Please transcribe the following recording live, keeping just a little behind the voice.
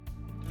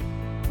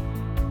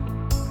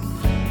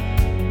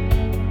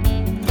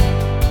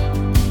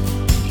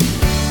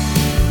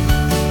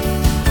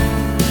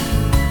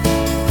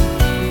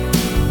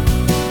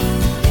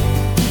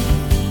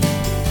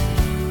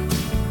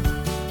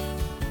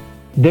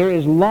There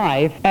is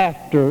life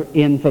after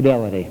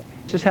infidelity.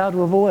 This is how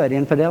to avoid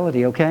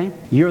infidelity, okay?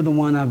 You're the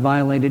one I've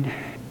violated.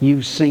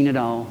 You've seen it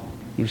all.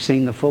 You've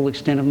seen the full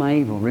extent of my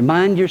evil.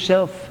 Remind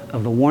yourself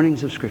of the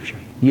warnings of Scripture.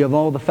 You have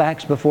all the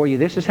facts before you.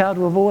 This is how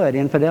to avoid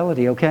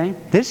infidelity, okay?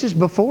 This is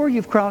before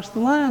you've crossed the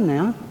line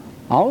now.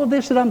 All of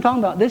this that I'm talking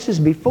about, this is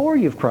before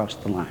you've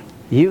crossed the line.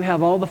 You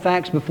have all the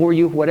facts before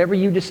you. Whatever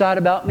you decide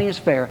about me is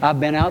fair.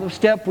 I've been out of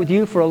step with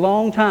you for a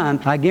long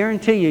time. I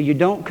guarantee you, you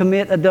don't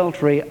commit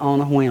adultery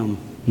on a whim.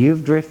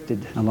 You've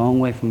drifted a long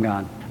way from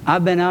God.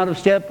 I've been out of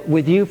step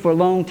with you for a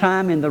long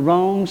time in the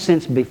wrong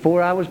since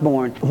before I was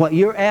born. What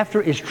you're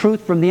after is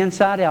truth from the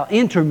inside out.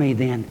 Enter me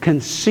then.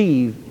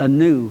 Conceive a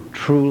new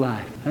true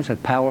life. That's a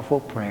powerful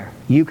prayer.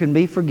 You can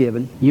be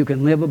forgiven. You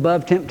can live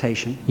above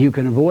temptation. You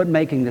can avoid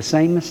making the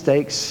same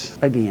mistakes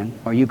again.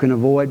 Or you can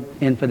avoid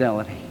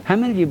infidelity. How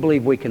many of you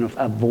believe we can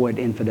avoid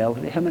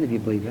infidelity? How many of you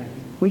believe that?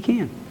 We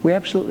can. We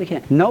absolutely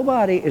can.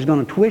 Nobody is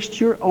going to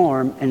twist your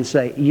arm and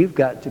say, you've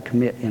got to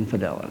commit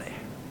infidelity.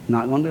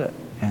 Not going to do it.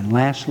 And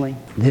lastly,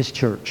 this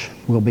church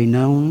will be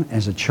known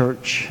as a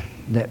church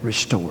that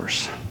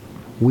restores.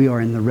 We are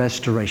in the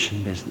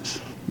restoration business.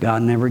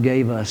 God never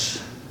gave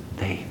us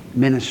the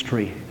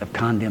ministry of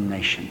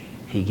condemnation.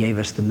 He gave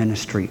us the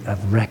ministry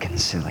of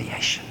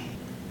reconciliation.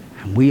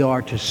 And we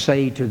are to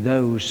say to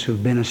those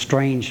who've been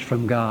estranged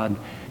from God,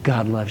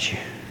 God loves you.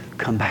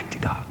 Come back to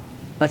God.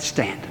 Let's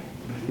stand.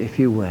 If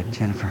you would,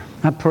 Jennifer.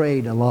 I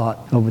prayed a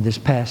lot over this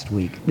past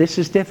week. This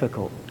is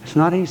difficult. It's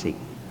not easy.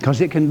 Because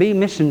it can be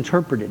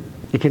misinterpreted.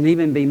 It can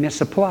even be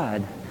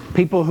misapplied.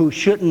 People who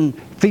shouldn't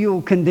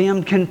feel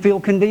condemned can feel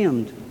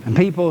condemned. And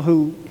people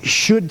who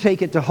should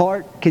take it to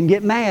heart can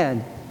get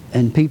mad.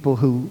 And people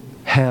who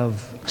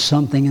have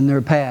something in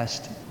their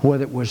past,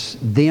 whether it was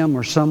them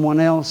or someone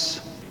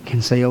else,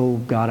 can say, oh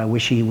God, I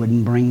wish He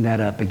wouldn't bring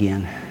that up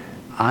again.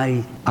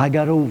 I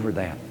got over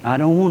that. I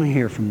don't want to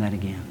hear from that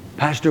again.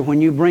 Pastor, when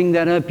you bring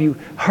that up, you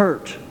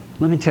hurt.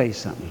 Let me tell you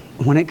something.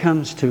 When it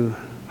comes to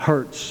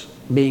hurts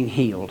being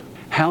healed,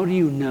 how do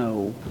you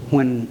know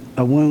when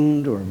a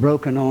wound or a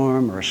broken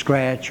arm or a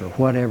scratch or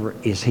whatever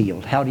is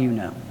healed? How do you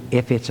know?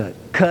 If it's a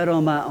cut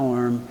on my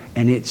arm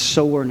and it's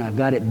sore and I've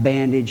got it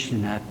bandaged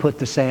and I put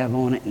the salve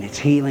on it and it's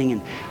healing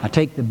and I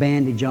take the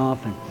bandage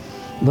off and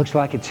it looks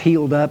like it's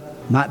healed up,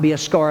 might be a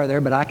scar there,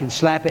 but I can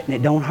slap it and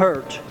it don't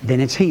hurt, then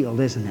it's healed,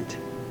 isn't it?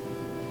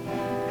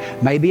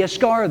 Maybe a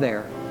scar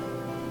there.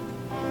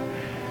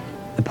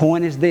 The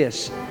point is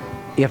this: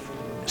 if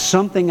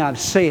something I've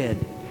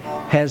said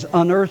has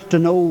unearthed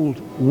an old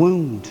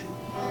wound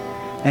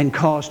and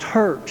caused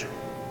hurt,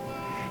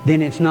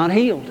 then it's not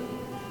healed.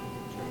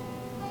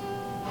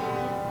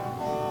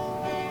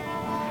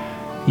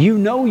 You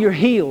know you're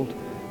healed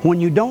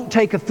when you don't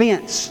take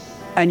offense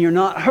and you're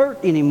not hurt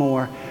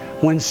anymore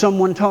when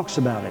someone talks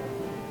about it.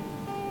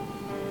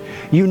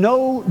 You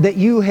know that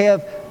you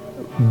have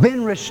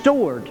been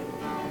restored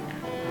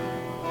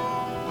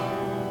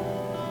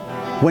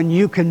when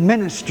you can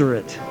minister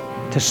it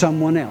to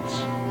someone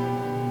else.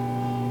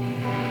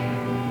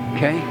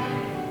 Okay?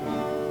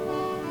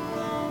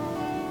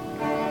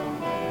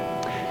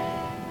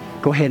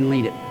 Go ahead and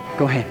lead it.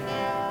 Go ahead.